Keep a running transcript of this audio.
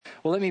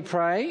Well, let me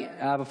pray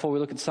before we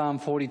look at Psalm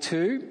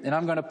 42, and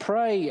I'm going to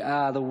pray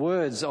the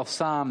words of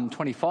Psalm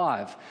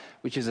 25,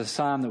 which is a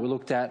psalm that we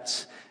looked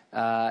at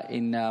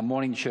in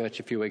morning church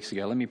a few weeks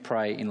ago. Let me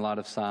pray in light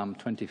of Psalm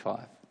 25.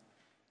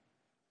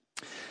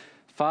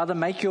 Father,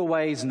 make your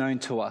ways known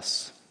to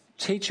us.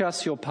 Teach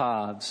us your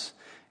paths.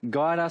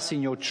 Guide us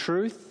in your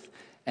truth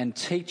and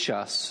teach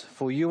us,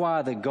 for you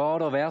are the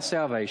God of our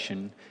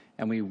salvation,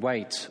 and we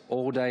wait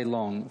all day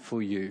long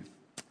for you.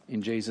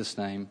 In Jesus'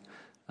 name,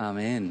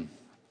 amen.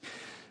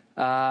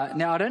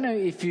 Now, I don't know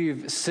if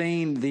you've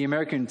seen the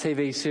American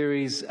TV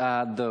series,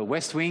 The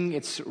West Wing.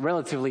 It's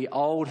relatively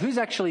old. Who's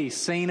actually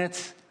seen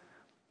it?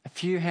 A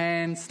few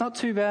hands. Not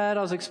too bad.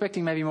 I was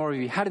expecting maybe more of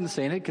you hadn't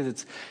seen it,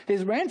 because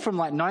it ran from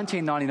like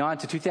 1999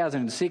 to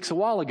 2006, a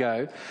while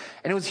ago,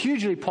 and it was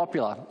hugely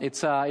popular.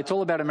 It's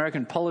all about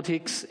American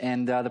politics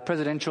and the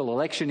presidential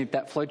election, if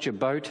that floats your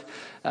boat,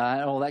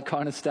 and all that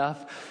kind of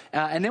stuff.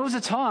 And there was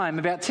a time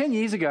about 10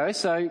 years ago,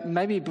 so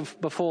maybe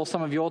before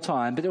some of your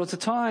time, but there was a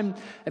time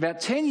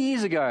about 10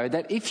 years ago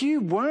that if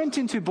you weren't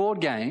into board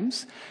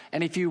games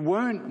and if you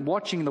weren't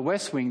watching The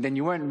West Wing, then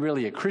you weren't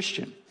really a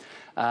Christian.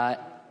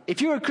 If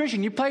you were a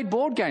Christian, you played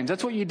board games.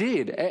 That's what you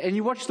did. And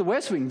you watched The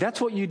West Wing. That's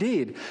what you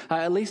did,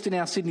 at least in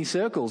our Sydney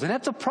circles. And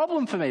that's a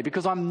problem for me,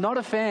 because I'm not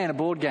a fan of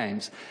board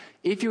games.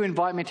 If you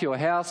invite me to your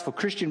house for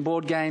Christian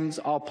board games,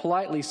 I'll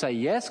politely say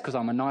yes, because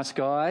I'm a nice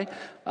guy,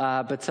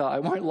 but I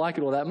won't like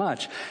it all that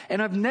much.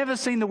 And I've never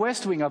seen The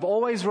West Wing. I've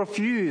always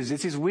refused.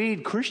 It's this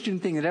weird Christian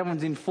thing that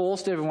everyone's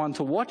enforced everyone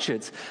to watch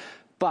it.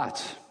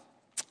 But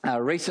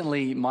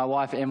recently, my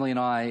wife Emily and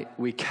I,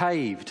 we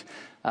caved.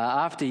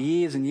 After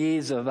years and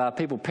years of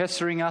people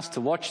pestering us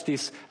to watch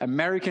this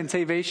American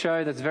TV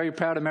show that's very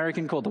proud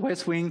American called The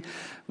West Wing,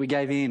 we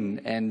gave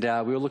in, and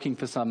we were looking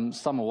for some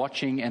summer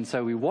watching, and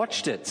so we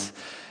watched it.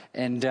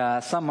 And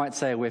some might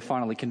say we're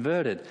finally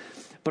converted.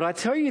 But I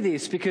tell you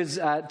this because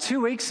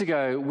 2 weeks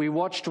ago we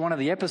watched one of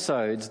the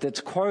episodes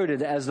that's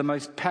quoted as the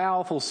most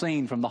powerful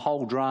scene from the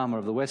whole drama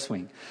of The West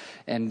Wing.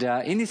 And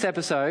in this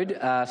episode,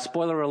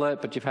 spoiler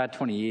alert, but you've had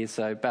 20 years,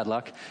 so bad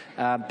luck.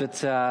 But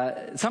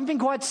something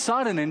quite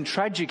sudden and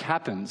tragic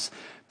happens.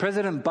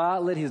 President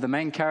Bartlet, he's the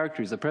main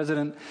character, he's the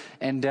president,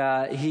 and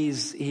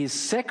his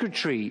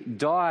secretary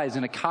dies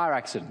in a car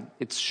accident.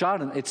 It's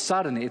sudden,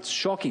 it's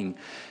shocking.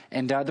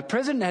 And the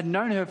president had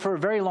known her for a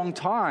very long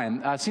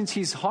time, since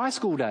his high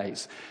school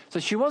days. So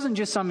she wasn't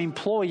just some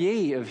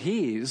employee of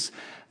his,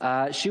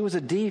 she was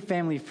a dear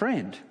family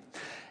friend.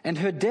 And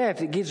her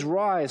death, it gives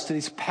rise to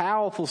this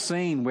powerful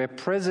scene where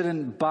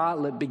President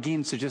Bartlet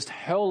begins to just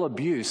hurl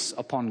abuse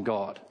upon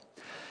God.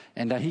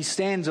 And he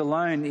stands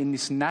alone in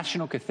this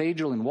national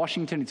cathedral in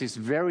Washington. It's this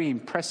very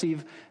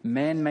impressive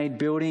man-made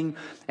building.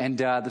 And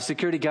the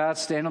security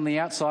guards stand on the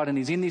outside, and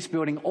he's in this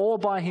building all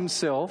by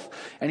himself.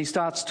 And he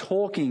starts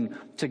talking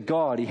to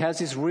God. He has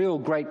this real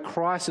great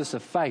crisis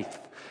of faith.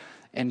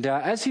 And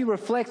as he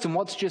reflects on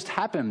what's just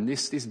happened,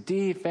 this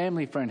dear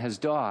family friend has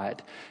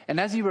died. And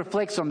as he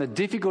reflects on the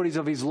difficulties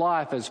of his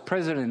life as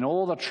president and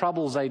all the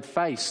troubles they'd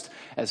faced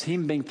as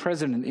him being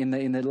president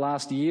in the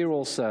last year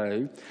or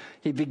so,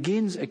 he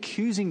begins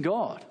accusing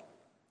God.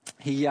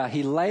 He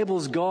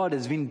labels God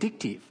as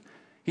vindictive.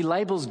 He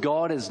labels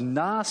God as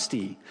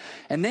nasty.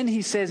 And then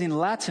he says in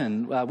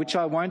Latin, which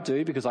I won't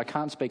do because I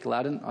can't speak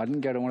Latin. I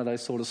didn't go to one of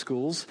those sort of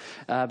schools.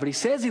 But he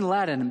says in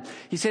Latin,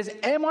 he says,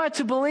 "Am I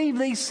to believe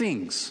these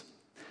things?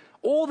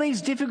 All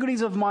these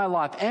difficulties of my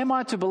life, am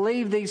I to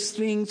believe these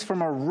things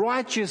from a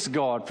righteous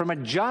God, from a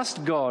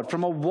just God,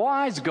 from a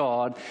wise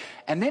God?"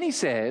 And then he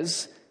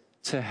says,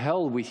 "To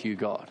hell with you,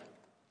 God."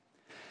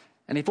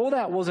 And if all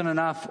that wasn't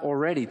enough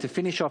already, to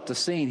finish off the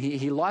scene,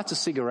 he lights a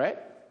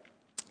cigarette,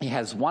 he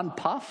has one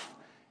puff,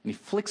 and he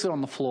flicks it on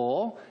the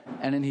floor,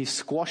 and then he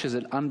squashes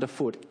it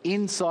underfoot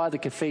inside the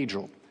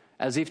cathedral,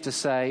 as if to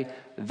say,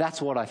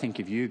 "That's what I think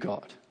of you,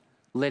 God,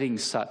 letting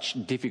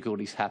such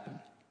difficulties happen."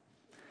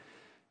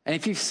 And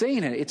if you've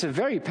seen it, it's a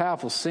very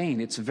powerful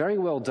scene. It's very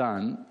well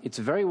done. It's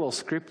very well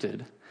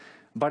scripted,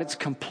 but it's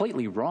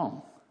completely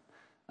wrong.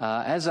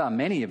 As are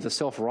many of the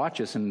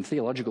self-righteous and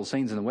theological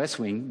scenes in The West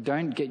Wing.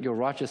 Don't get your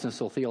righteousness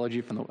or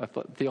theology from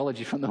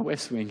The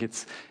West Wing.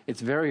 It's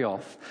very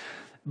off.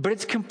 But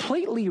it's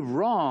completely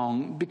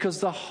wrong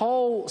because the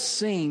whole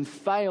scene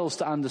fails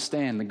to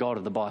understand the God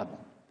of the Bible.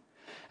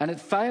 And it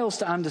fails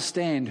to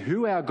understand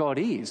who our God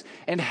is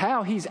and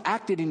how he's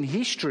acted in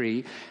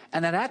history,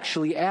 and that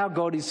actually our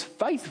God is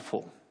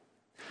faithful.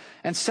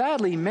 And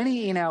sadly,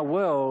 many in our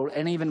world,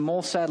 and even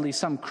more sadly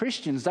some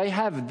Christians, they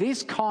have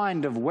this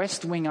kind of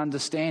West Wing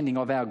understanding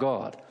of our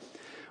God.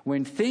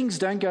 When things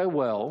don't go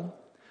well,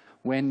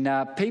 when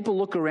people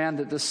look around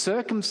at the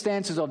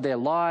circumstances of their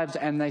lives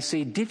and they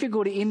see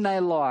difficulty in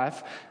their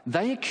life,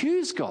 they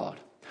accuse God.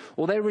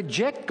 Or they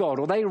reject God,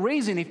 or they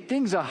reason if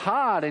things are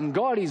hard and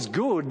God is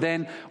good,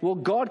 then, well,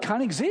 God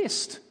can't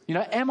exist. You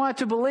know, am I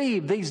to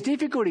believe these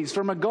difficulties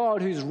from a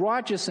God who's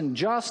righteous and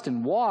just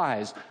and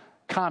wise?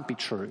 Can't be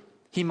true.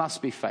 He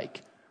must be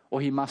fake,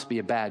 or he must be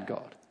a bad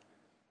God.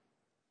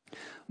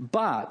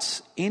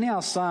 But in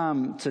our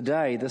psalm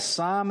today, the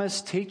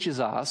psalmist teaches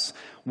us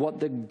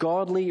what the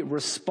godly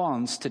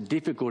response to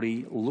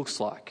difficulty looks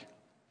like.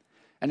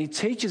 And he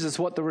teaches us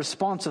what the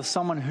response of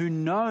someone who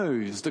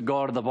knows the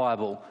God of the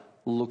Bible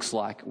looks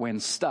like when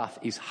stuff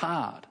is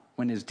hard,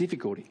 when there's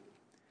difficulty.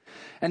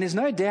 And there's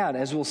no doubt,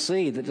 as we'll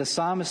see, that the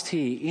psalmist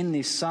here in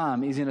this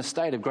psalm is in a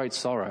state of great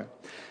sorrow.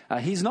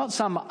 He's not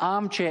some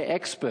armchair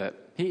expert.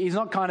 He's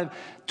not kind of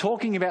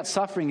talking about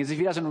suffering as if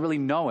he doesn't really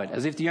know it,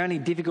 as if the only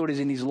difficulties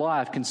in his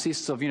life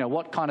consists of,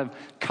 what kind of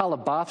colour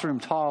bathroom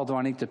tile do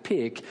I need to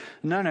pick?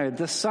 No,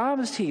 the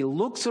psalmist here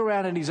looks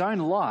around at his own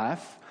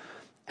life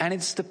and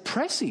it's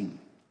depressing.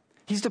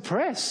 He's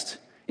depressed.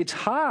 It's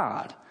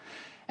hard.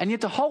 And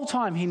yet the whole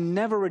time he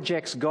never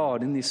rejects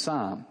God in this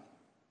psalm.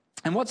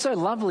 And what's so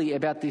lovely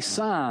about this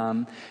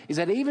psalm is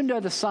that even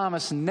though the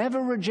psalmist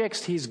never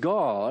rejects his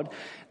God,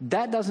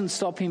 that doesn't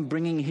stop him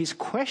bringing his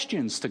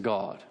questions to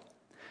God.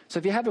 So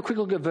if you have a quick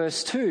look at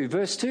verse 2,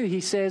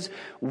 he says,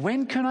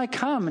 when can I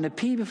come and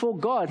appear before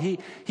God? He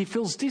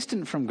feels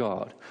distant from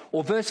God.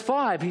 Or verse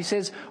 5, he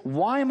says,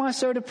 why am I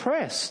so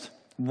depressed?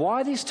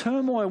 Why this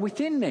turmoil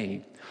within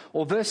me?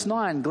 Or verse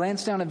 9,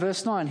 glance down at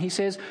verse 9, he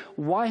says,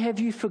 why have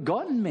you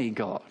forgotten me,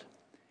 God?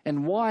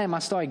 And why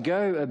must I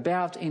go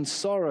about in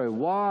sorrow?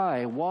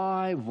 Why?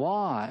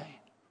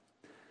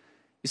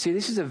 You see,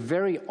 this is a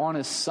very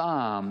honest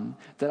psalm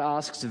that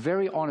asks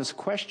very honest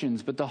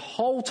questions, but the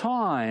whole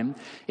time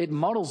it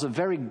models a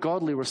very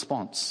godly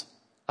response,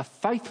 a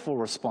faithful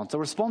response, a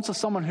response of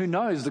someone who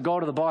knows the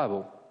God of the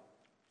Bible.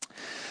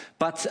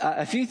 But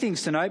a few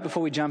things to note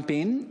before we jump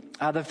in.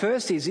 The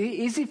first is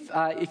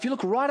if you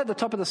look right at the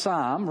top of the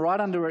psalm, right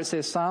under where it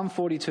says Psalm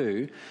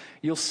 42,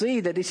 you'll see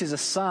that this is a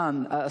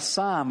psalm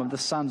of the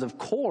sons of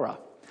Korah.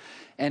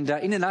 And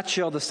in a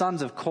nutshell, the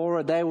sons of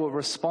Korah, they were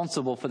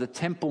responsible for the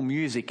temple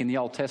music in the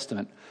Old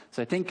Testament.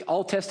 So think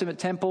Old Testament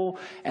temple,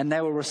 and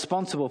they were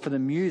responsible for the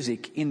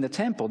music in the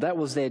temple. That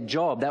was their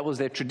job. That was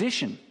their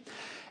tradition.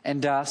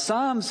 And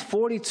Psalms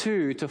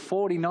 42 to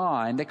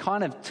 49, they're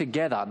kind of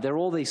together. They're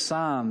all these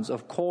psalms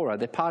of Korah.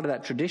 They're part of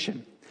that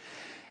tradition.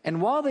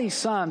 And while these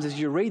psalms, as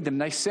you read them,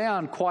 they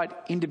sound quite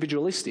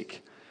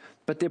individualistic,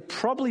 but they're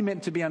probably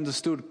meant to be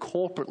understood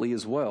corporately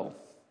as well.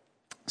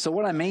 So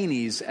what I mean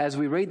is, as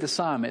we read the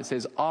psalm, it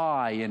says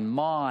I and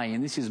my,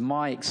 and this is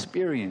my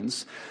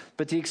experience.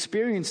 But the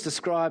experience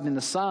described in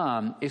the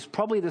psalm is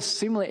probably the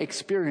similar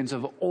experience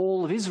of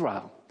all of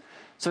Israel.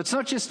 So it's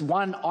not just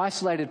one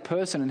isolated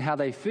person and how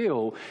they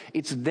feel,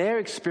 it's their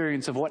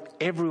experience of what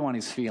everyone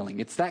is feeling.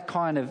 It's that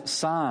kind of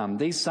psalm.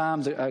 These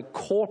psalms are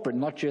corporate,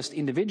 not just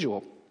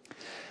individual.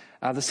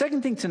 The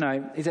second thing to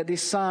note is that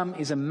this psalm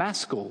is a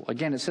maskil.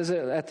 Again, it says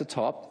it at the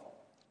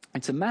top.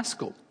 It's a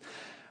maskil,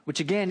 which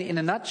again, in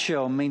a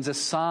nutshell, means a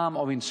psalm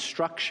of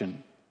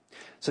instruction.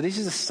 So this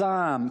is a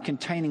psalm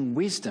containing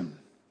wisdom.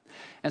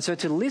 And so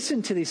to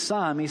listen to this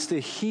psalm is to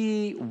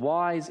hear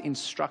wise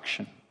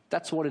instruction.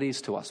 That's what it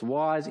is to us,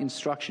 wise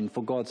instruction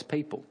for God's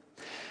people.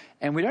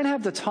 And we don't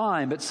have the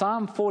time, but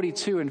Psalm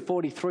 42 and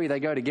 43, they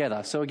go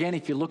together. So again,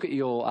 if you look at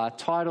your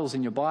titles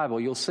in your Bible,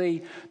 you'll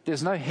see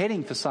there's no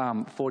heading for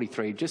Psalm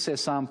 43. It just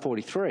says Psalm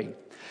 43.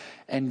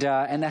 And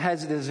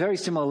there's very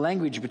similar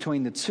language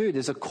between the two.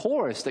 There's a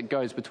chorus that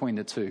goes between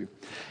the two.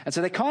 And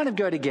so they kind of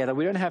go together.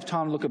 We don't have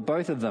time to look at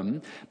both of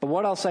them. But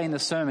what I'll say in the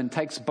sermon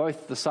takes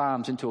both the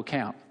Psalms into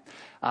account.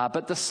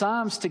 But the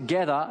Psalms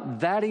together,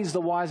 that is the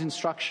wise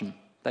instruction.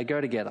 They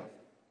go together.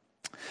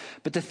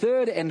 But the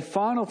third and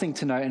final thing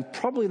to note, and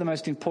probably the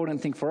most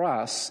important thing for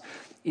us,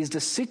 is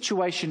the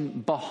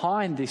situation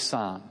behind this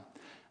psalm.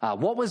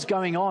 What was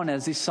going on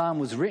as this psalm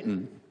was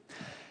written?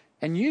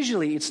 And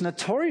usually it's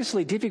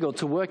notoriously difficult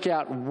to work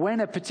out when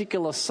a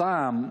particular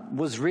psalm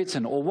was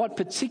written or what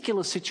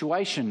particular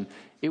situation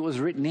it was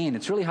written in.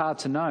 It's really hard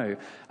to know.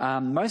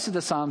 Most of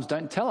the psalms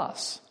don't tell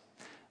us.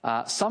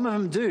 Some of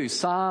them do.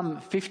 Psalm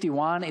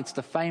 51, it's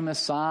the famous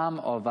psalm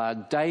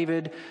of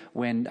David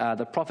when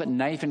the prophet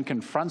Nathan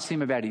confronts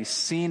him about his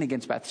sin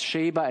against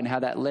Bathsheba and how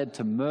that led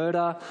to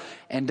murder.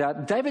 And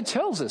David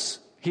tells us,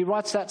 he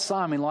writes that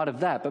psalm in light of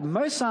that. But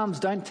most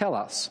psalms don't tell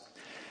us.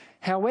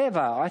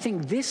 However, I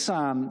think this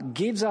psalm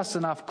gives us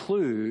enough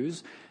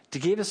clues to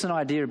give us an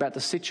idea about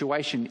the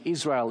situation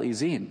Israel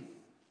is in.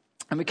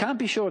 And we can't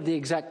be sure of the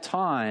exact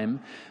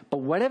time, but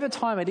whatever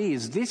time it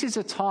is, this is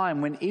a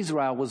time when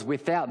Israel was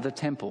without the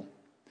temple.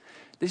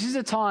 This is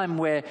a time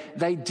where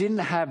they didn't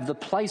have the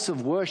place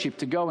of worship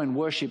to go and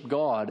worship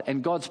God,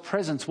 and God's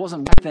presence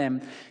wasn't with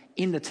them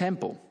in the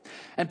temple.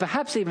 And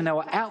perhaps even they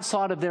were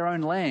outside of their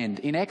own land,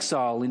 in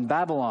exile in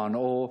Babylon,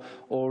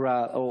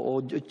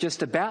 or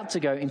just about to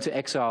go into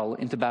exile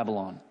into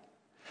Babylon.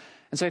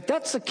 And so if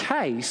that's the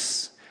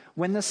case,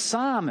 when the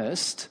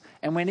psalmist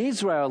and when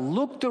Israel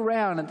looked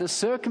around at the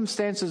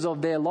circumstances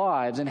of their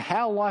lives and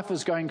how life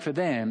was going for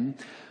them,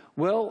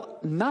 well,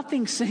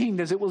 nothing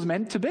seemed as it was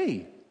meant to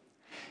be.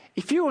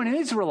 If you were an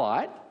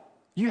Israelite,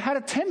 you had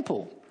a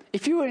temple.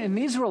 If you were an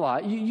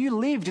Israelite, you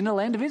lived in the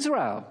land of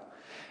Israel.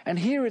 And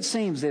here it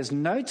seems there's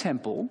no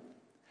temple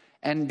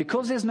And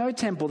because there's no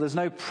temple, there's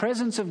no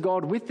presence of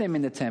God with them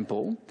in the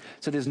temple.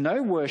 So there's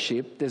no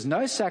worship, there's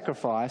no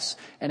sacrifice,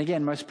 and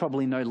again, most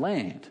probably no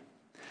land.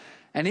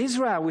 And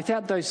Israel,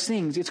 without those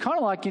things, it's kind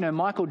of like,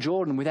 Michael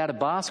Jordan without a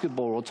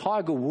basketball, or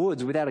Tiger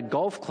Woods without a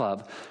golf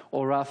club,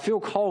 or Phil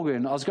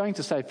Colgan. I was going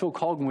to say Phil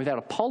Colgan without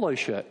a polo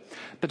shirt.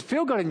 But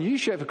Phil got a new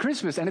shirt for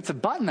Christmas, and it's a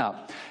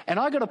button-up. And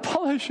I got a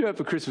polo shirt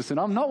for Christmas, and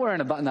I'm not wearing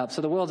a button-up,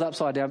 so the world's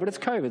upside down, but it's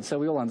COVID, so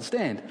we all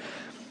understand.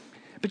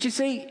 But you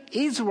see,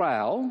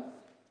 Israel,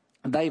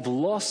 they've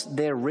lost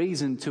their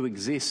reason to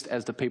exist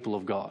as the people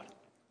of God.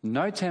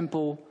 No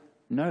temple,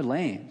 no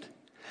land.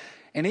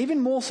 And even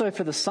more so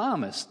for the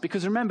psalmist,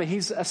 because remember,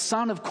 he's a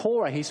son of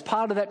Korah. He's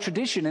part of that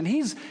tradition. And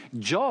his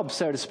job,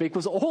 so to speak,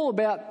 was all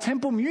about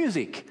temple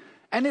music.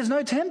 And there's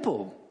no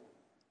temple.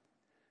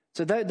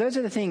 So those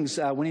are the things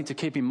we need to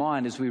keep in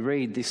mind as we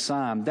read this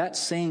psalm. That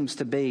seems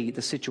to be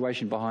the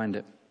situation behind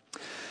it.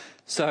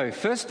 So,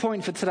 first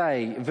point for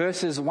today,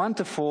 verses 1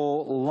 to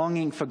 4,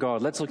 longing for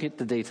God. Let's look at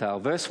the detail.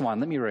 Verse 1,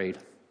 let me read.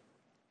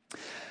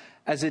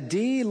 As a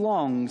deer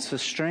longs for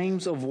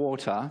streams of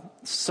water,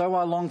 so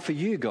I long for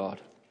you, God.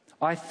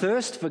 I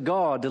thirst for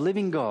God, the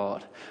living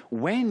God.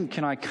 When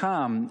can I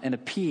come and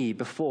appear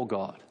before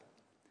God?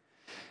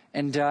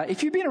 And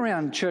if you've been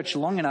around church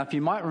long enough, you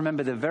might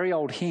remember the very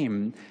old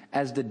hymn,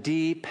 As the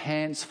Deer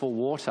Pants for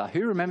Water.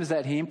 Who remembers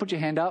that hymn? Put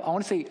your hand up. I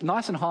want to see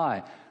nice and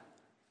high.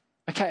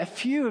 Okay, a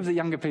few of the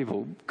younger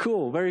people.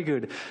 Cool, very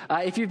good.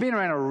 If you've been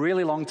around a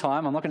really long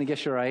time, I'm not going to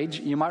guess your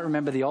age, you might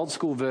remember the old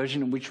school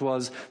version, which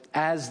was,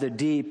 As the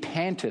deer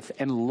panteth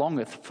and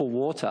longeth for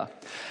water.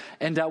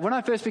 And when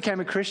I first became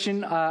a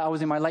Christian, I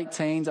was in my late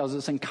teens. I was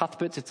at St.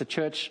 Cuthbert's. It's a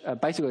church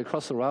basically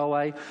across the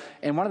railway.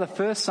 And one of the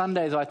first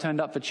Sundays I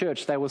turned up for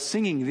church, they were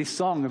singing this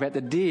song about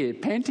the deer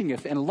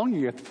pantingeth and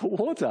longingeth for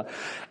water.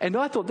 And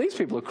I thought, these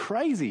people are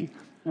crazy.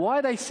 Why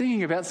are they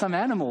singing about some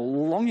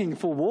animal longing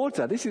for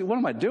water? What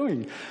am I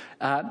doing?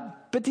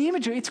 But the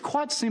imagery, it's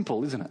quite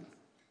simple, isn't it?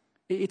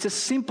 It's a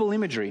simple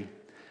imagery.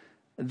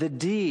 The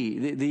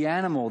deer, the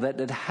animal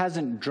that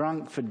hasn't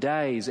drunk for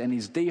days and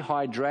is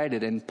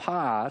dehydrated and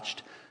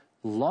parched,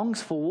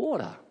 longs for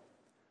water.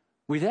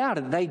 Without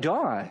it, they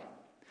die.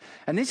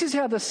 And this is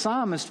how the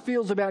psalmist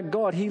feels about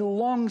God. He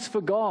longs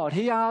for God.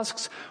 He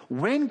asks,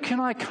 when can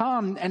I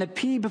come and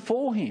appear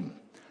before him?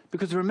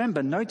 Because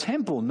remember, no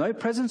temple, no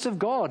presence of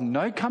God,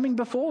 no coming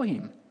before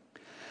him.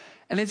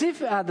 And as if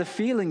the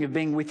feeling of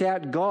being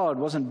without God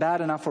wasn't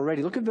bad enough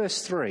already, look at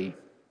verse 3.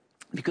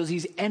 Because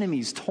his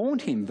enemies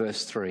taunt him,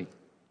 verse 3.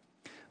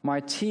 My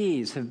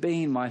tears have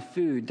been my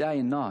food day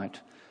and night,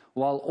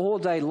 while all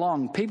day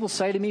long people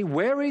say to me,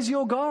 where is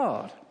your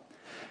God?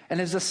 And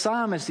as the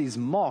psalmist is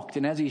mocked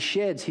and as he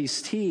sheds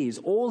his tears,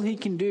 all he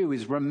can do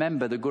is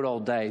remember the good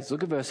old days.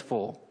 Look at verse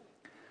 4.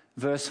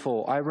 Verse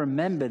 4, I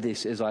remember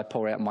this as I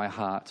pour out my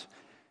heart,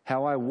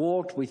 how I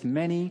walked with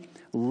many,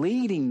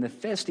 leading the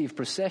festive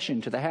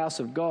procession to the house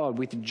of God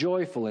with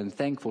joyful and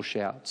thankful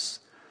shouts.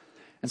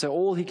 And so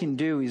all he can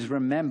do is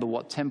remember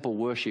what temple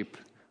worship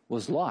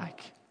was like.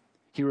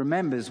 He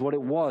remembers what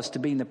it was to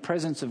be in the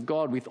presence of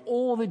God with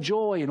all the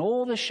joy and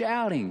all the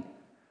shouting.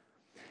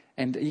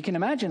 And you can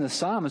imagine the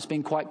psalmist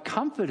being quite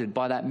comforted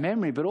by that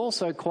memory, but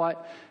also quite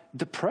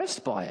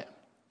depressed by it.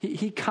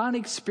 He can't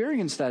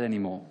experience that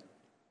anymore.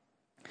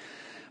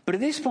 But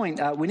at this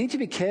point, we need to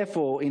be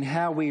careful in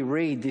how we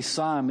read this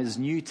psalm as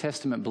New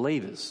Testament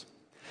believers.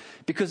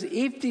 Because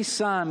if this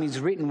psalm is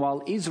written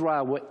while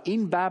Israel were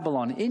in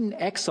Babylon, in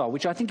exile,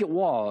 which I think it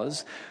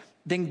was,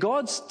 then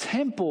God's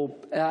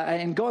temple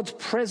and God's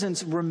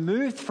presence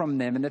removed from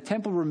them and the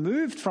temple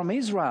removed from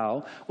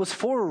Israel was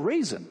for a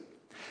reason.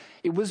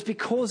 It was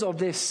because of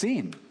their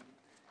sin.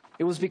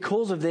 It was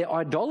because of their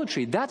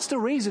idolatry. That's the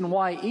reason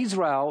why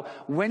Israel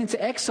went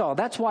into exile.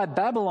 That's why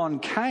Babylon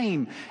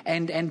came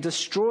and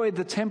destroyed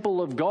the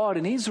temple of God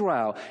in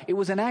Israel. It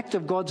was an act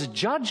of God's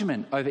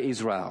judgment over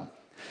Israel.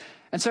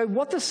 And so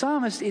what the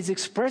psalmist is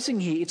expressing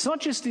here, it's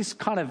not just this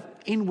kind of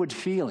inward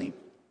feeling.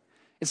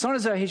 It's not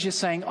as though he's just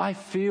saying, I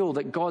feel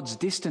that God's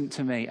distant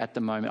to me at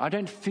the moment. I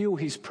don't feel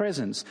his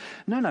presence.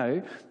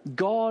 No,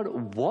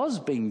 God was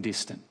being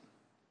distant.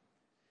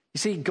 You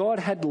see, God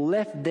had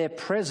left their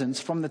presence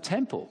from the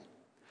temple.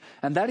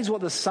 And that is what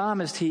the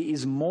psalmist here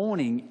is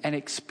mourning and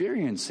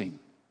experiencing.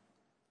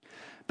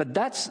 But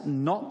that's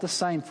not the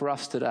same for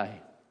us today.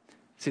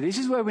 See, this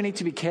is where we need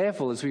to be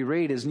careful as we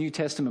read as New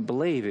Testament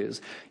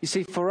believers. You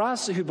see, for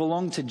us who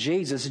belong to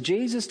Jesus,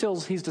 Jesus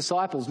tells his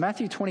disciples,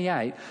 Matthew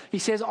 28, he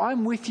says,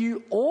 I'm with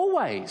you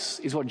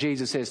always, is what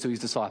Jesus says to his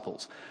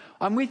disciples.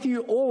 I'm with you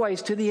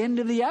always to the end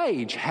of the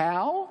age.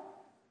 How?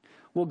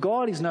 Well,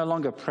 God is no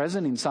longer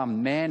present in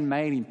some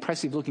man-made,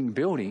 impressive-looking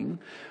building,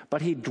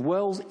 but he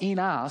dwells in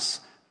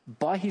us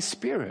by his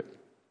Spirit.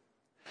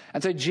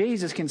 And so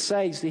Jesus can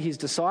say to his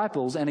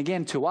disciples, and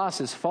again to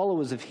us as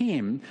followers of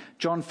him,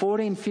 John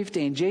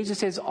 14:15, Jesus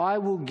says, I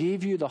will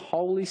give you the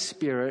Holy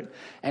Spirit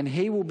and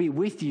he will be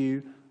with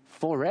you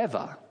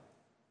forever.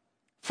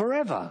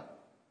 Forever.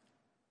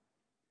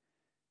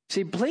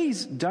 See,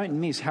 please don't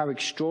miss how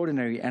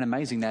extraordinary and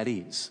amazing that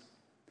is.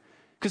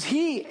 Because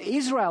here,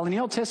 Israel in the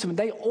Old Testament,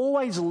 they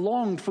always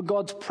longed for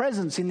God's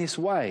presence in this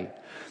way.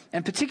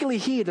 And particularly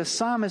here, the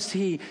psalmist,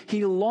 he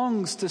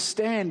longs to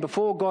stand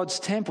before God's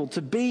temple,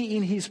 to be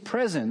in his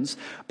presence.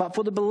 But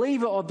for the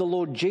believer of the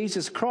Lord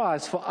Jesus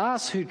Christ, for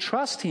us who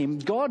trust him,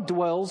 God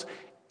dwells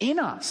in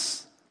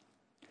us.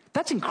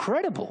 That's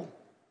incredible.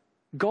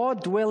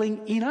 God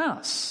dwelling in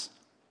us.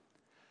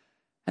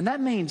 And that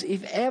means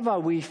if ever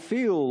we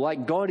feel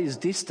like God is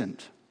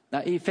distant,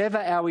 if ever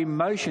our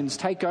emotions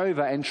take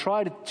over and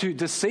try to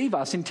deceive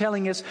us in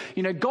telling us,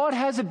 God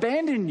has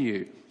abandoned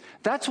you.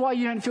 That's why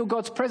you don't feel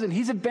God's presence.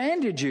 He's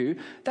abandoned you.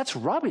 That's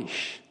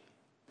rubbish.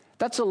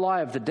 That's a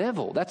lie of the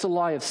devil. That's a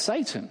lie of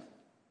Satan.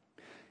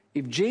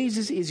 If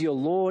Jesus is your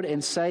Lord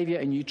and Savior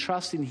and you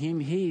trust in him,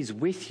 he is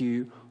with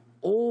you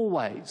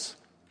always,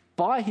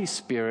 by his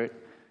Spirit,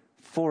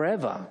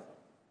 forever.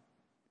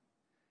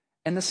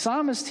 And the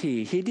psalmist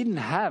here, he didn't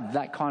have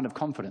that kind of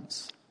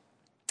confidence.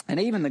 And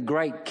even the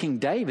great King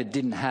David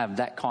didn't have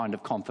that kind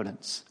of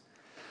confidence.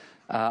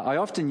 I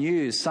often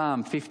use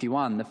Psalm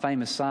 51, the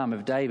famous Psalm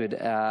of David,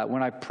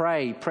 when I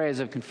pray prayers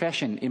of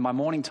confession in my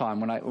morning time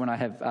when I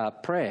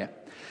have prayer.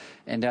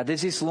 And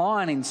there's this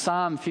line in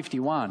Psalm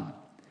 51,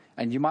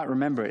 and you might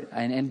remember it.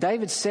 And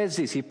David says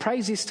this, he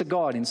prays this to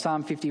God in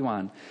Psalm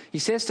 51. He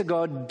says to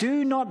God,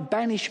 "Do not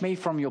banish me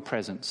from your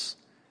presence.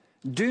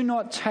 Do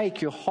not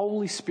take your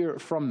Holy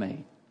Spirit from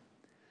me."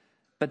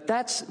 But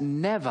that's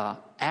never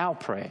our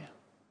prayer.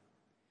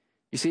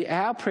 You see,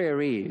 our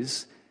prayer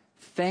is,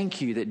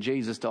 thank you that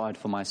Jesus died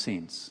for my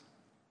sins.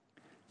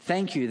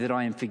 Thank you that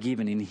I am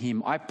forgiven in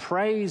him. I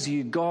praise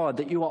you, God,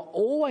 that you are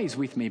always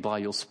with me by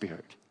your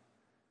Spirit.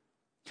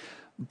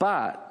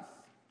 But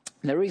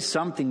there is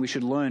something we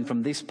should learn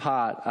from this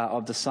part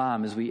of the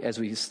psalm as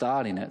we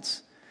start in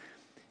it.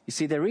 You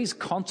see, there is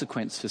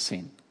consequence for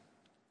sin.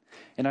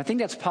 And I think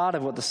that's part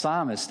of what the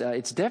psalmist,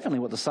 it's definitely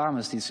what the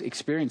psalmist is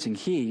experiencing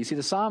here. You see,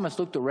 the psalmist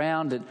looked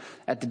around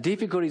at the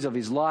difficulties of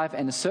his life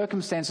and the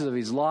circumstances of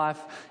his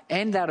life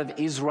and that of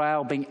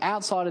Israel being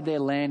outside of their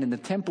land and the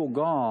temple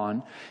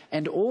gone.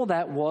 And all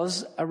that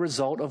was a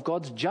result of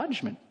God's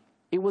judgment.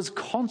 It was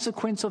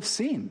consequence of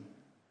sin.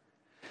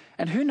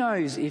 And who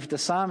knows if the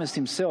psalmist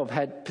himself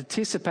had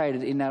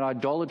participated in that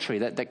idolatry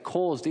that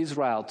caused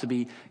Israel to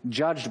be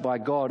judged by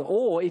God,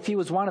 or if he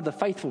was one of the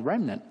faithful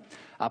remnant.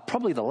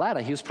 Probably the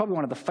latter. He was probably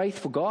one of the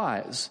faithful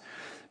guys.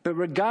 But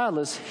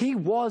regardless, he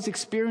was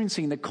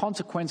experiencing the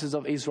consequences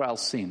of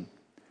Israel's sin.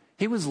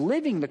 He was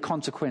living the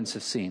consequence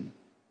of sin.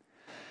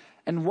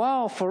 And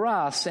while for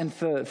us and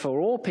for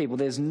all people,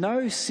 there's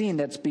no sin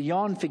that's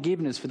beyond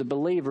forgiveness for the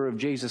believer of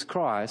Jesus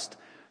Christ,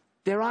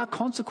 there are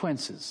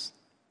consequences.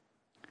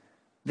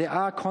 There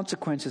are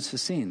consequences for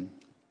sin.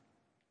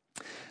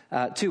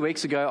 2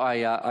 weeks ago,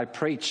 I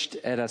preached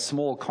at a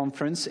small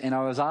conference, and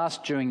I was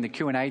asked during the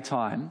Q&A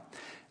time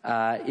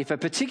if a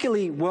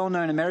particularly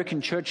well-known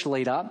American church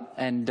leader,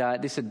 and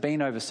this had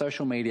been over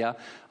social media,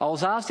 I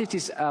was asked if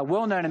this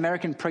well-known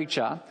American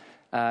preacher,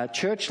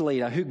 church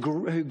leader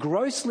who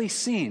grossly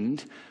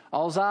sinned, I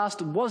was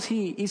asked,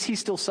 is he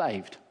still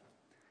saved?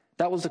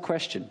 That was the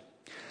question.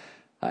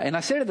 And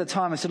I said at the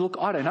time, I said, look,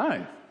 I don't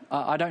know.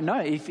 I don't know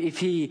if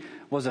he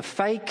was a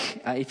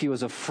fake, if he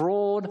was a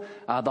fraud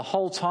the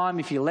whole time,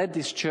 if he led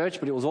this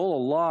church, but it was all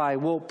a lie.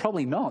 Well,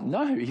 probably not.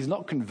 No, he's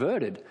not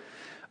converted.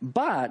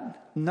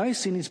 But no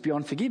sin is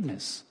beyond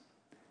forgiveness.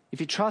 If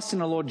you trust in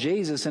the Lord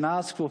Jesus and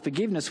ask for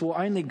forgiveness, well,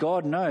 only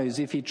God knows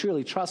if he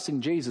truly trusts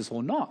in Jesus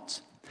or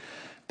not.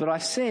 But I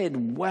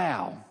said,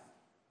 wow,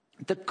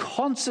 the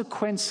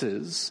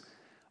consequences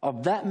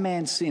of that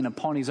man's sin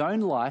upon his own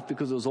life,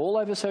 because it was all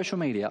over social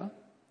media,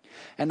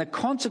 and the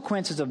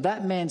consequences of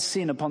that man's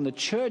sin upon the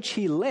church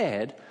he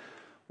led,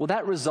 well,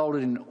 that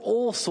resulted in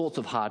all sorts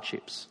of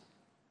hardships,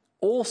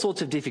 all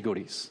sorts of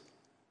difficulties.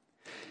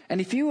 And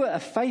if you were a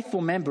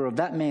faithful member of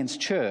that man's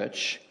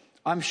church,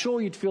 I'm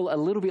sure you'd feel a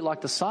little bit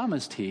like the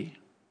psalmist here.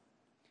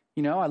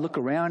 You know, I look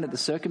around at the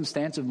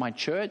circumstance of my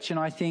church and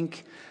I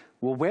think,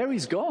 well, where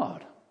is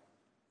God?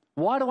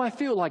 Why do I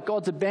feel like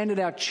God's abandoned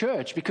our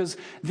church? Because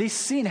this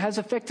sin has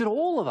affected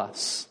all of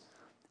us.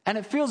 And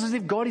it feels as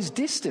if God is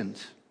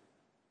distant.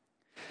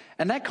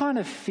 And that kind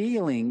of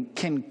feeling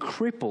can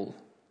cripple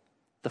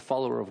the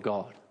follower of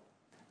God.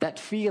 That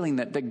feeling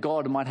that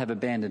God might have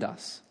abandoned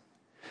us.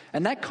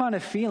 And that kind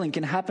of feeling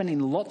can happen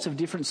in lots of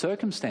different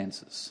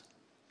circumstances.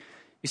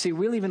 You see,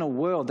 we live in a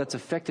world that's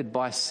affected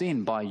by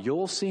sin, by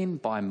your sin,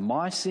 by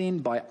my sin,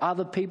 by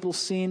other people's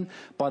sin,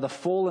 by the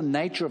fallen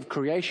nature of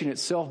creation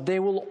itself.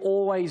 There will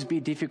always be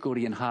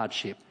difficulty and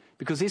hardship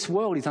because this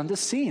world is under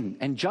sin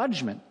and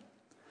judgment.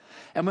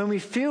 And when we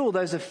feel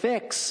those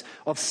effects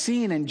of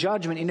sin and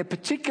judgment in a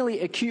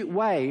particularly acute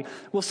way,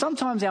 well,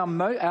 sometimes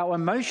our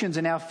emotions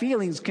and our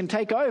feelings can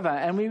take over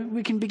and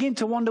we can begin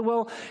to wonder,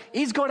 well,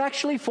 is God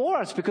actually for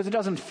us? Because it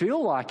doesn't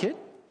feel like it.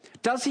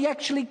 Does he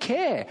actually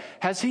care?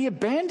 Has he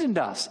abandoned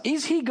us?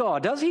 Is he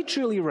God? Does he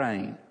truly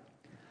reign?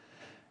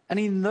 And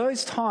in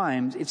those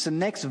times, it's the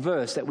next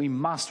verse that we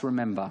must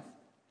remember.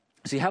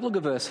 So you have a look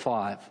at verse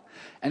 5,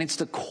 and it's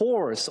the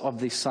chorus of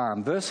this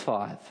psalm. Verse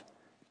 5.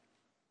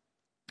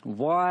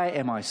 Why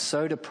am I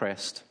so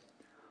depressed?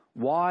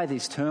 Why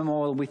this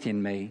turmoil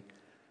within me?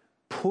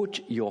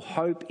 Put your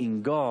hope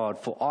in God,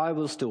 for I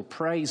will still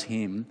praise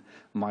him,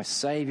 my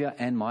Saviour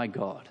and my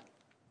God.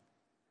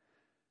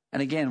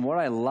 And again, what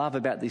I love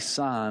about this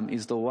psalm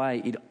is the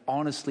way it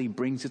honestly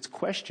brings its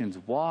questions.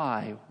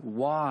 Why?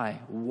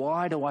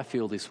 Why do I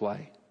feel this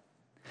way?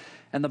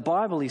 And the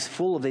Bible is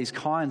full of these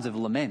kinds of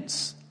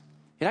laments.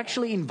 It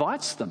actually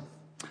invites them.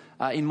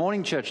 In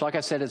morning church, like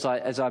I said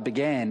as I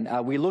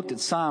began, we looked at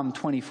Psalm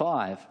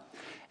 25.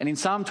 And in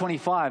Psalm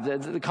 25,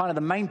 the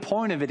main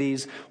point of it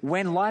is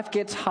when life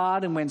gets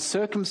hard and when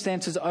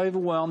circumstances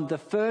overwhelm, the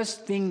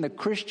first thing the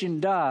Christian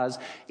does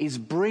is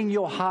bring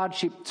your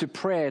hardship to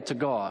prayer to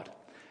God.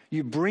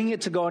 You bring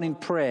it to God in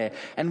prayer.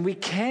 And we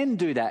can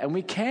do that. And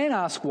we can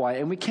ask why.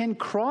 And we can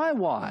cry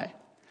why.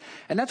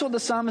 And that's what the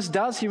psalmist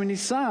does here in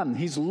his psalm.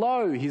 He's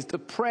low. He's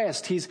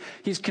depressed. He's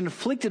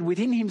conflicted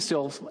within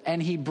himself.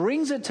 And he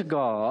brings it to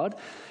God.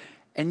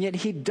 And yet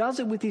he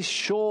does it with his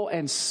sure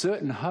and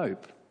certain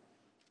hope.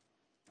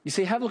 You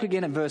see, have a look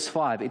again at verse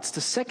 5. It's the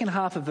second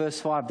half of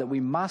verse 5 that we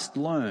must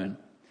learn.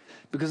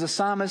 Because the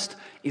psalmist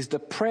is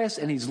depressed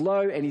and he's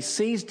low and he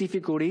sees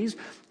difficulties,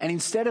 and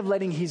instead of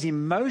letting his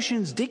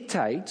emotions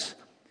dictate,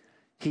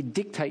 he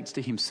dictates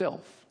to himself.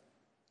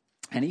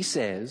 And he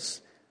says,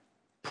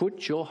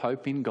 put your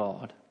hope in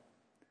God.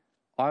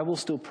 I will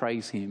still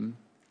praise him,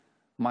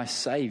 my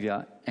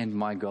Saviour and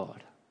my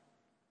God.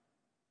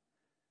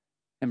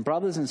 And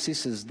brothers and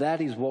sisters,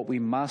 that is what we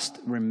must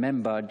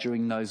remember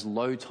during those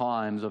low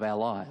times of our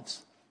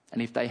lives.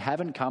 And if they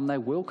haven't come, they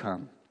will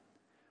come.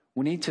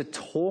 We need to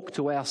talk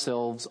to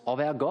ourselves of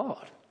our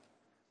God.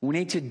 We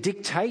need to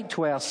dictate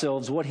to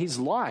ourselves what he's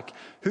like,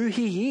 who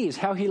he is,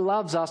 how he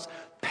loves us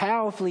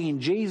powerfully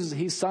in Jesus,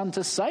 his Son,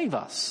 to save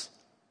us.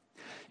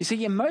 You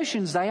see,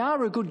 emotions, they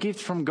are a good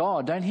gift from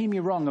God. Don't hear me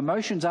wrong.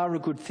 Emotions are a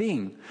good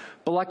thing.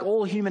 But like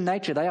all human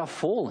nature, they are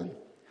fallen.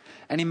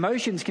 And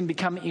emotions can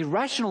become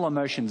irrational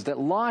emotions that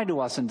lie to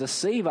us and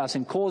deceive us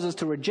and cause us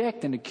to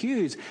reject and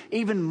accuse,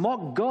 even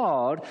mock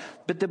God.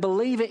 But the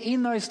believer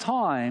in those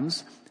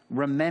times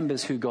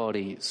remembers who God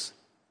is,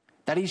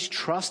 that he's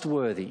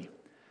trustworthy,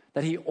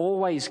 that he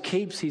always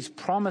keeps his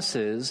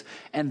promises,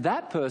 and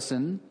that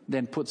person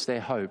then puts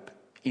their hope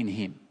in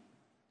him.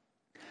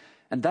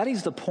 And that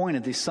is the point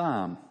of this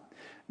psalm.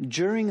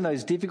 During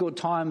those difficult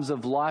times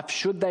of life,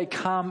 should they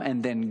come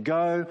and then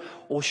go,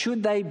 or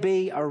should they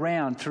be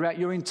around throughout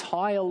your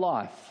entire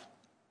life?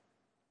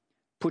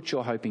 Put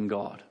your hope in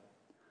God,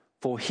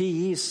 for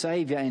he is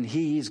Saviour and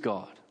he is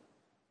God.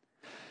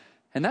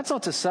 And that's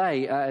not to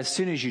say as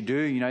soon as you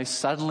do,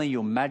 suddenly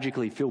you'll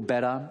magically feel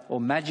better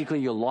or magically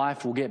your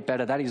life will get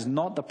better. That is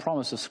not the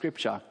promise of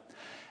Scripture.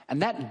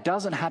 And that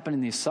doesn't happen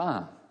in this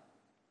psalm.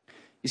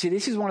 You see,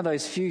 this is one of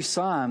those few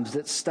psalms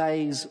that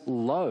stays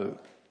low,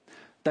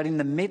 that in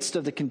the midst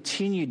of the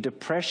continued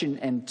depression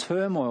and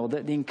turmoil,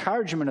 that the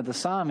encouragement of the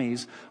psalm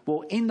is,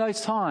 well, in those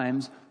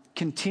times,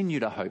 continue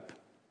to hope.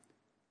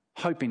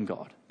 Hope in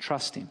God.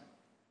 Trust him.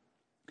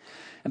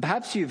 And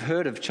perhaps you've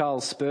heard of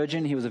Charles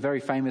Spurgeon. He was a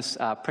very famous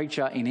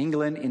preacher in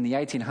England in the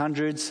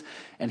 1800s.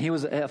 And he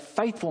was a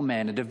faithful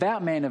man, a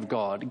devout man of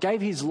God.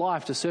 Gave his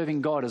life to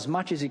serving God as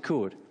much as he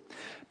could.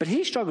 But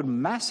he struggled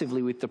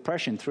massively with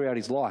depression throughout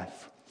his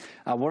life.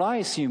 What I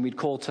assume we'd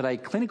call today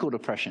clinical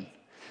depression.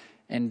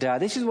 And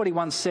this is what he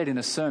once said in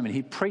a sermon.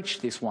 He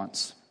preached this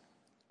once.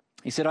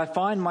 He said, I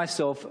find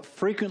myself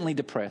frequently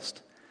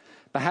depressed,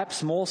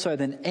 perhaps more so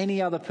than any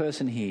other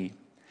person here.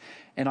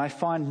 And I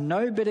find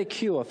no better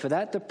cure for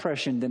that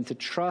depression than to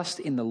trust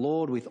in the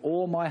Lord with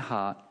all my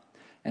heart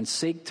and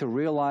seek to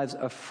realize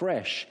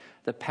afresh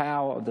the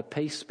power of the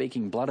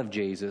peace-speaking blood of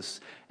Jesus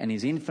and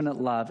his infinite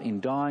love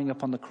in dying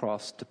upon the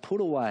cross to put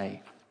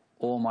away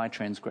all my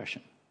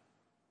transgression.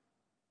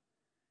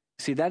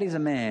 See, that is a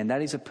man,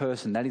 that is a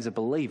person, that is a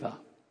believer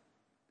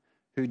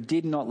who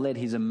did not let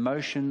his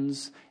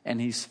emotions and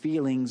his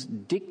feelings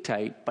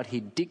dictate, but he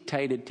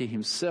dictated to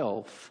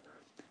himself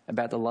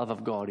about the love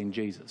of God in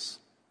Jesus.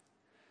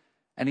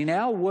 And in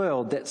our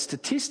world that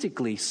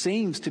statistically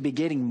seems to be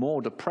getting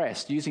more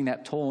depressed, using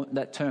that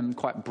term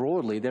quite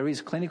broadly, there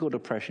is clinical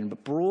depression,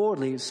 but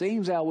broadly it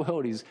seems our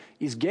world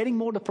is getting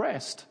more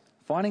depressed,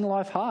 finding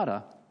life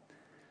harder.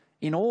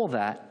 In all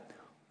that,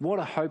 what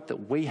a hope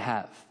that we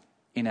have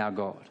in our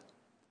God.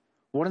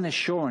 What an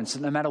assurance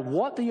that no matter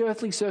what the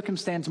earthly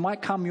circumstance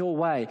might come your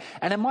way,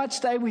 and it might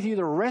stay with you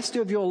the rest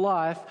of your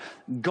life,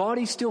 God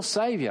is still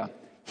Saviour.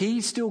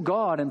 He's still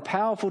God and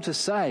powerful to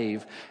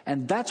save,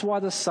 and that's why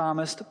the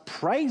psalmist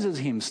praises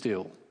him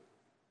still.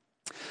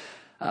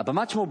 But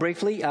much more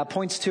briefly,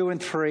 points 2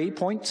 and 3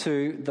 point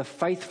to the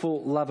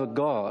faithful love of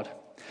God.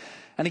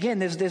 And again,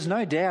 there's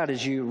no doubt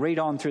as you read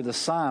on through the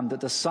psalm that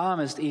the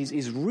psalmist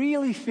is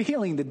really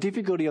feeling the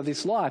difficulty of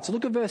this life. So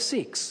look at verse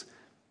 6.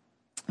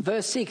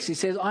 Verse 6, he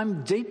says,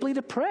 I'm deeply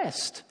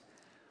depressed.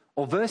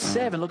 Or verse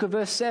 7, look at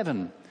verse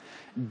 7.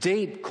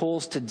 Deep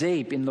calls to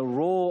deep in the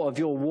roar of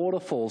your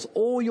waterfalls.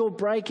 All your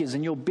breakers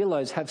and your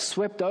billows have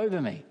swept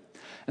over me.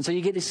 And so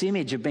you get this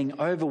image of being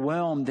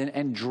overwhelmed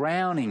and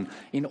drowning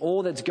in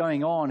all that's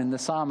going on in the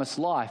psalmist's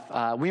life.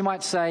 We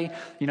might say,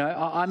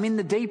 I'm in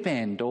the deep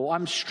end, or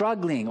I'm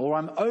struggling, or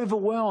I'm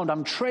overwhelmed,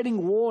 I'm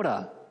treading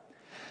water.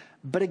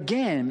 But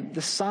again,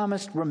 the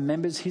psalmist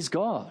remembers his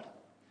God.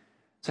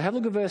 So have a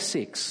look at verse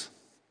 6.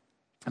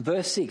 In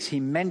verse 6, he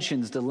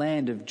mentions the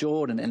land of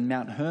Jordan and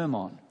Mount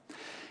Hermon.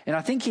 And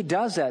I think he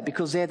does that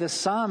because there the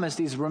psalmist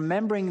is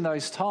remembering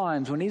those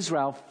times when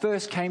Israel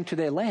first came to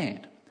their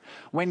land,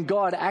 when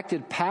God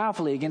acted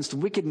powerfully against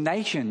wicked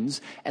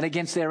nations and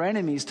against their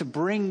enemies to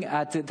bring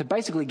to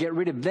basically get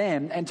rid of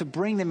them and to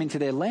bring them into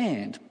their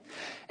land.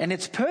 And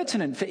it's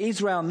pertinent for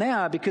Israel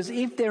now because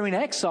if they're in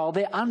exile,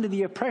 they're under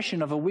the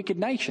oppression of a wicked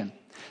nation.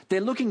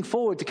 They're looking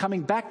forward to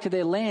coming back to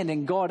their land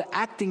and God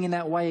acting in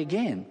that way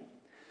again.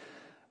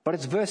 But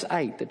it's verse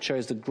 8 that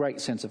shows the great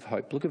sense of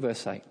hope. Look at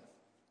verse 8.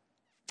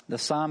 The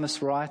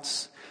psalmist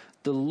writes,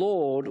 "The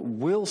Lord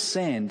will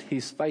send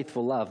his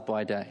faithful love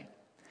by day.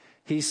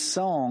 His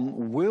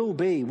song will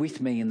be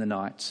with me in the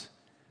night,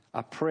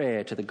 a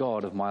prayer to the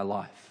God of my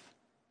life."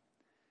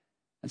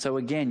 And so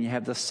again, you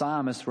have the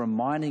psalmist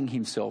reminding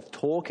himself,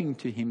 talking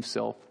to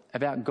himself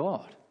about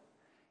God.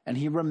 And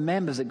he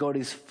remembers that God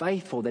is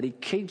faithful, that he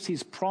keeps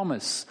his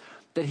promise,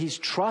 that he's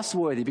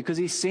trustworthy because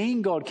he's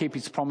seen God keep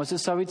his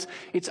promises. So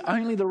it's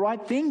only the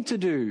right thing to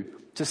do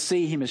to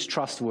see him as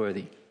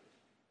trustworthy.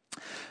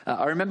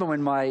 I remember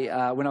when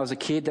I was a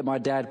kid that my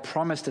dad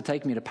promised to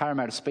take me to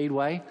Parramatta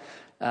Speedway.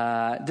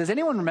 Does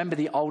anyone remember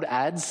the old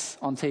ads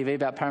on TV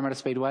about Parramatta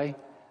Speedway?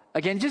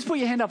 Again, just put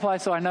your hand up high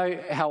so I know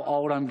how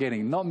old I'm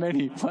getting. Not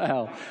many.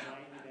 Wow.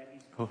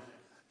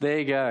 There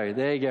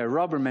you go.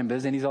 Rob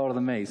remembers, and he's older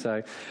than me.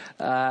 So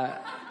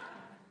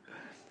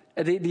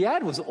the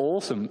ad was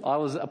awesome. I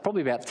was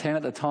probably about 10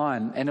 at the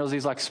time, and it was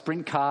these like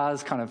sprint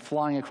cars kind of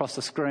flying across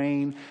the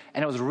screen,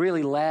 and it was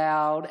really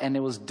loud, and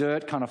there was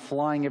dirt kind of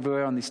flying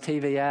everywhere on this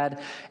TV ad.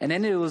 And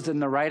then it was the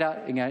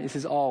narrator. This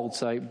is old,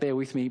 so bear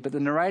with me, but the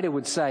narrator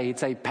would say, he'd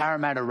say,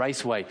 "Parramatta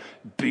Raceway,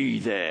 be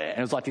there." And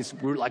it was like this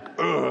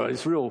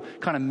real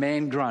kind of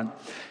man grunt.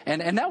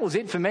 And that was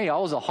it for me. I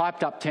was a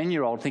hyped up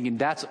 10-year-old thinking,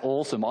 that's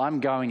awesome. I'm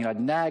going. And I'd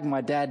nag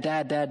my dad,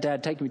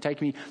 Dad, take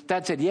me.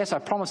 Dad said, "Yes, I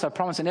promise.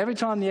 And every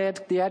time the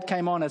ad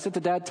came on, I said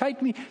to Dad,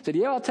 "Take me." He said,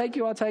 "Yeah, I'll take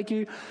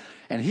you.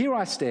 And here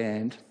I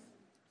stand,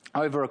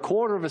 over a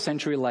quarter of a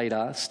century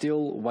later,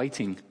 still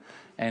waiting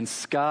and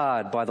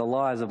scarred by the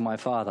lies of my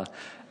father.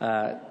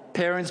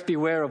 Parents,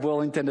 beware of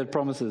well-intended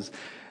promises.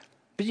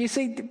 But you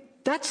see,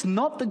 that's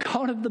not the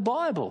God of the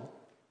Bible.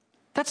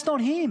 That's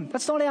not him.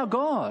 That's not our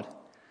God.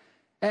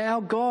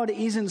 Our God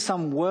isn't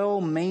some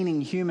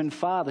well-meaning human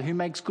father who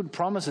makes good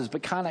promises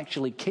but can't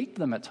actually keep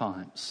them at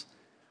times.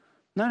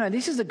 No,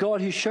 this is a God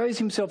who shows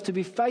himself to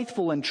be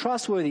faithful and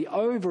trustworthy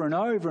over and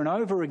over and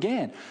over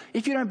again.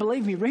 If you don't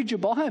believe me, read your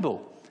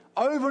Bible.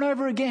 Over and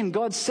over again,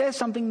 God says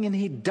something and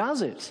he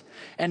does it.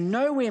 And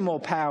nowhere more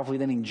powerfully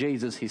than in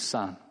Jesus, his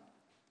son.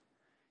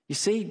 You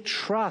see,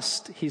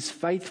 trust his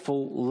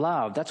faithful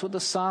love. That's what the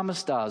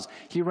psalmist does.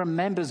 He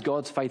remembers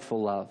God's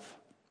faithful love.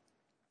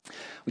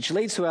 Which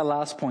leads to our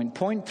last point.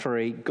 Point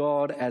 3,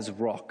 God as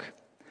rock.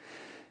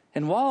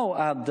 And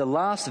while the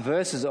last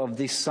verses of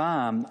this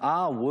psalm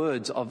are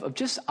words of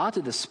just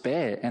utter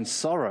despair and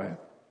sorrow,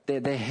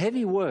 they're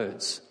heavy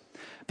words.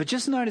 But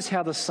just notice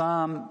how the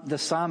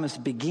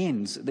psalmist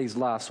begins these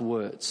last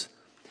words.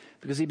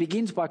 Because he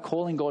begins by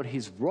calling God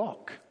his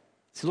rock.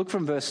 So look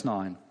from verse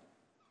 9.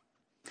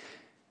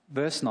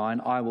 Verse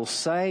 9, "I will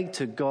say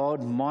to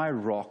God, my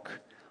rock,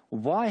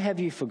 why have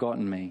you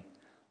forgotten me?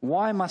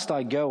 Why must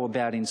I go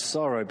about in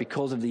sorrow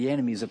because of the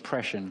enemy's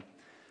oppression?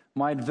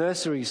 My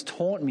adversaries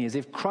taunt me as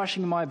if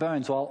crushing my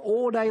bones, while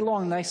all day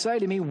long they say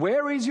to me,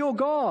 'Where is your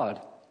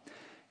God?'"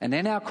 And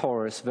then our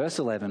chorus, verse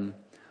 11,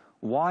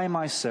 "Why am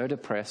I so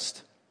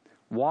depressed?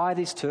 Why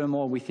this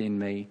turmoil within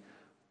me?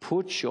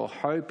 Put your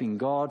hope in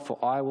God, for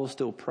I will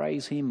still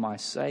praise him, my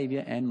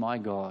Saviour and my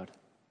God."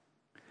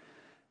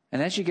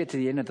 And as you get to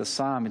the end of the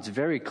psalm, it's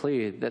very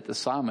clear that the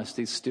psalmist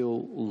is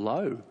still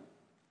low.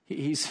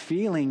 He's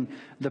feeling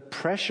the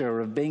pressure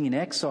of being in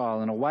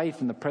exile and away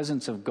from the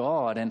presence of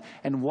God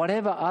and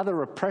whatever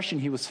other oppression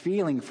he was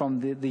feeling from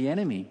the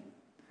enemy.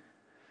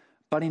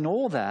 But in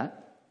all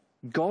that,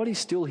 God is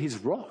still his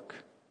rock.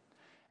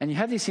 And you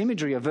have this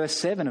imagery of verse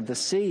 7 of the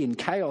sea and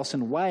chaos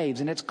and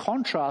waves, and it's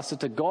contrasted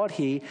to God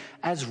here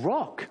as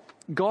rock.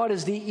 God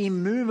is the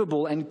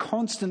immovable and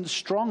constant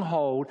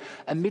stronghold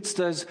amidst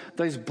those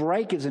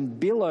breakers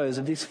and billows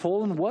of this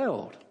fallen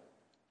world.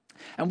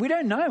 And we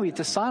don't know if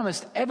the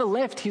psalmist ever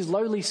left his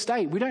lowly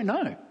state. We don't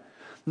know.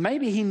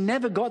 Maybe he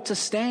never got to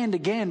stand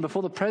again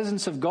before the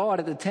presence of God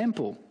at the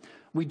temple.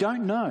 We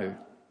don't know.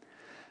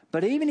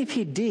 But even if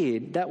he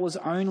did, that was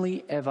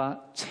only ever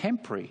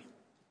temporary.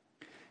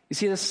 You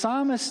see, the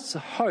psalmist's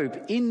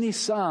hope in this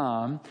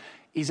psalm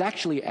is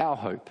actually our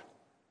hope.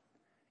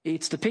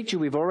 It's the picture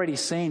we've already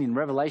seen in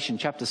Revelation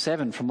chapter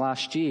 7 from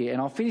last year.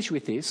 And I'll finish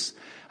with this.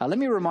 Let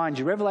me remind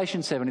you,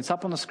 Revelation 7, it's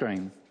up on the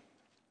screen.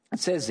 It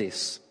says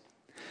this.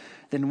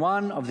 "Then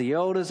one of the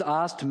elders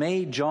asked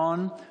me,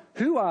 John,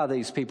 "Who are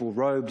these people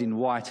robed in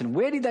white, and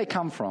where did they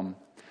come from?"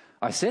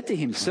 I said to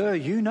him, "Sir,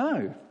 you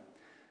know."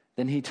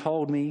 Then he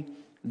told me,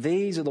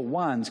 "These are the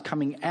ones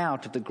coming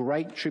out of the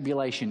great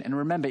tribulation." And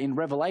remember, in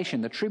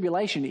Revelation, the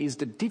tribulation is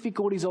the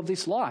difficulties of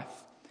this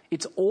life.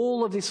 It's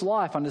all of this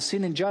life under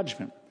sin and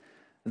judgment.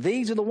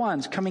 These are the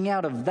ones coming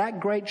out of that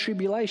great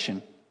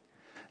tribulation.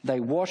 They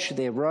washed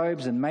their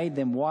robes and made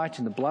them white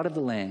in the blood of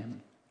the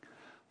Lamb.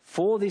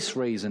 For this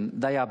reason,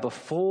 they are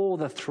before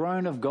the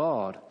throne of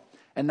God,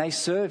 and they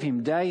serve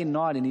him day and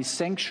night in his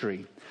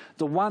sanctuary.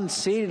 The one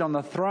seated on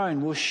the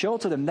throne will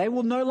shelter them. They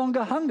will no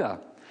longer hunger.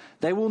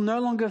 They will no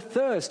longer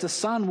thirst. The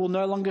sun will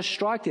no longer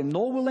strike them,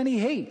 nor will any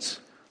heat.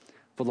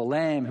 For the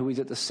Lamb who is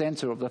at the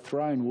center of the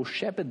throne will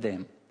shepherd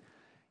them.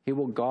 He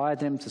will guide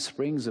them to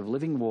springs of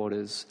living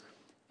waters,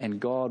 and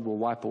God will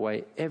wipe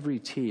away every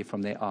tear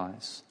from their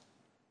eyes.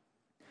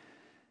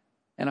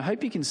 And I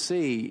hope you can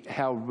see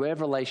how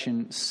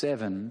Revelation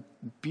 7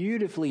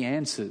 beautifully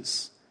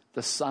answers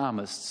the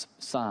psalmist's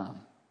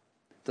psalm,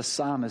 the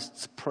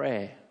psalmist's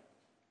prayer.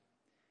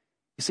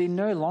 You see,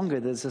 no longer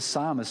does the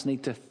psalmist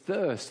need to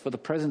thirst for the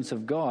presence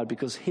of God,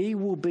 because he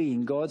will be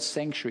in God's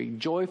sanctuary,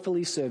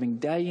 joyfully serving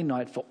day and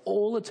night for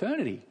all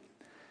eternity,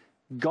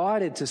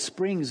 guided to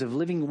springs of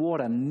living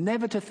water,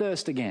 never to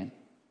thirst again.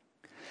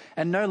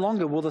 And no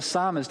longer will the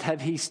psalmist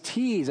have his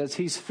tears as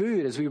his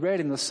food, as we read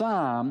in the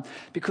psalm,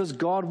 because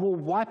God will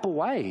wipe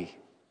away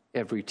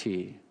every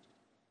tear.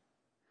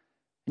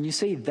 And you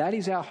see, that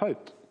is our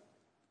hope.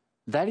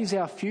 That is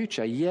our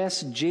future.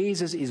 Yes,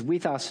 Jesus is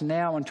with us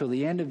now until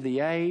the end of the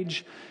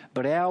age,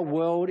 but our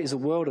world is a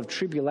world of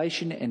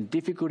tribulation and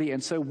difficulty,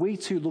 and so we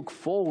too look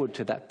forward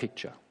to that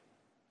picture.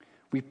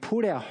 We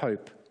put our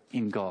hope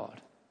in God.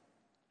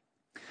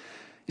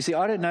 You see,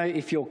 I don't know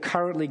if you're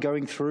currently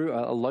going through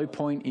a low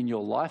point in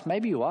your life.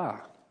 Maybe you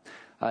are.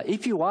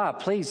 If you are,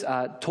 please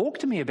talk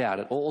to me about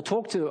it, or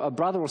talk to a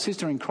brother or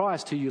sister in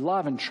Christ who you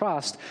love and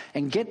trust,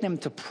 and get them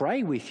to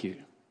pray with you.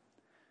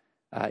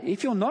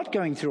 If you're not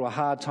going through a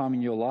hard time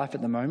in your life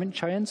at the moment,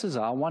 chances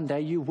are one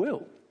day you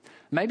will.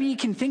 Maybe you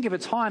can think of a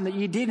time that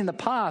you did in the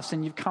past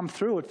and you've come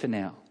through it for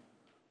now.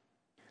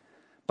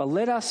 But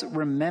let us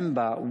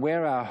remember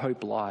where our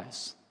hope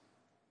lies.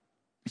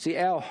 You see,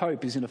 our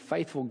hope is in a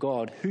faithful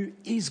God who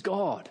is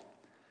God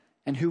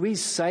and who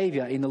is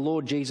Saviour in the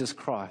Lord Jesus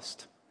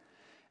Christ.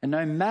 And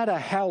no matter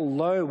how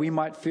low we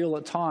might feel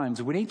at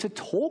times, we need to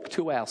talk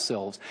to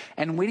ourselves,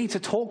 and we need to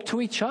talk to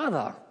each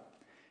other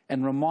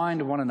and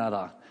remind one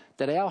another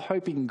that our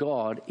hope in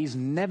God is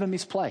never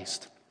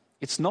misplaced.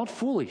 It's not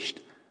foolish.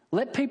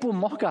 Let people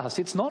mock us.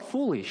 It's not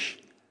foolish.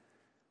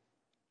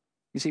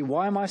 You see,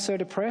 why am I so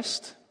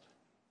depressed?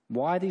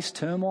 Why this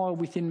turmoil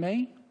within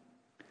me?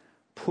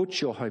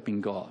 Put your hope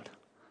in God,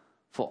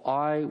 for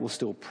I will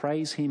still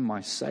praise him,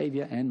 my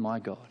Saviour and my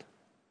God.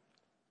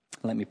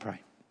 Let me pray.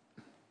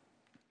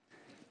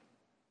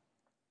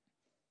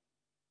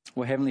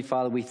 Well, Heavenly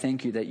Father, we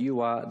thank you that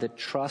you are the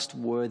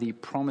trustworthy,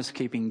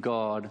 promise-keeping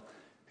God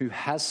who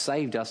has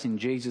saved us in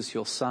Jesus,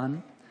 your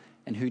Son,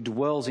 and who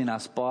dwells in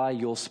us by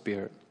your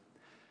Spirit.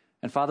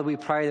 And Father, we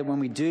pray that when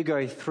we do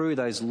go through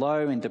those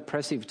low and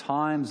depressive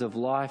times of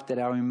life, that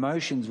our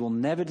emotions will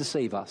never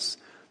deceive us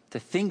to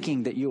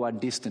thinking that you are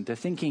distant, to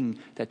thinking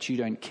that you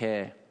don't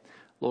care.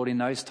 Lord, in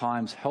those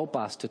times, help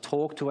us to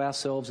talk to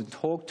ourselves and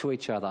talk to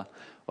each other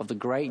of the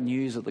great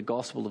news of the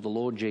gospel of the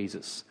Lord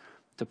Jesus,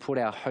 to put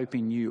our hope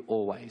in you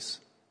always.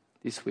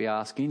 This we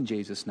ask in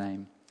Jesus'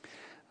 name.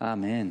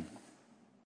 Amen.